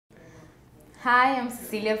Hi, I'm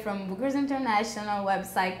Cecilia from Bookers International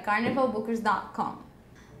website carnivalbookers.com.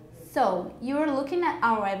 So, you're looking at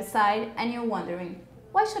our website and you're wondering,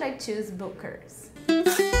 why should I choose Bookers?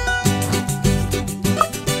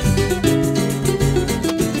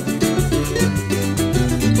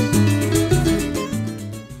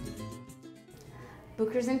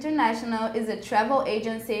 Bookers International is a travel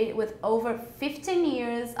agency with over 15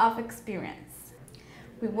 years of experience.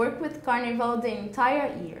 We work with Carnival the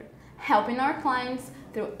entire year, helping our clients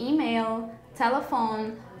through email,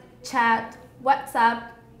 telephone, chat, WhatsApp,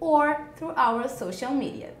 or through our social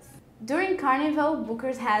medias. During Carnival,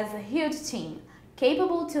 Bookers has a huge team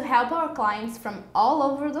capable to help our clients from all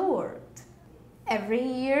over the world. Every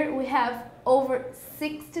year we have over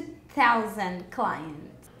 60,000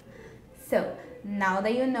 clients. So now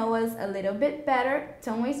that you know us a little bit better,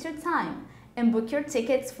 don't waste your time and book your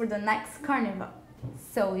tickets for the next Carnival.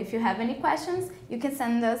 So if you have any questions, you can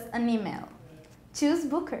send us an email. Choose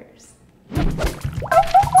Bookers!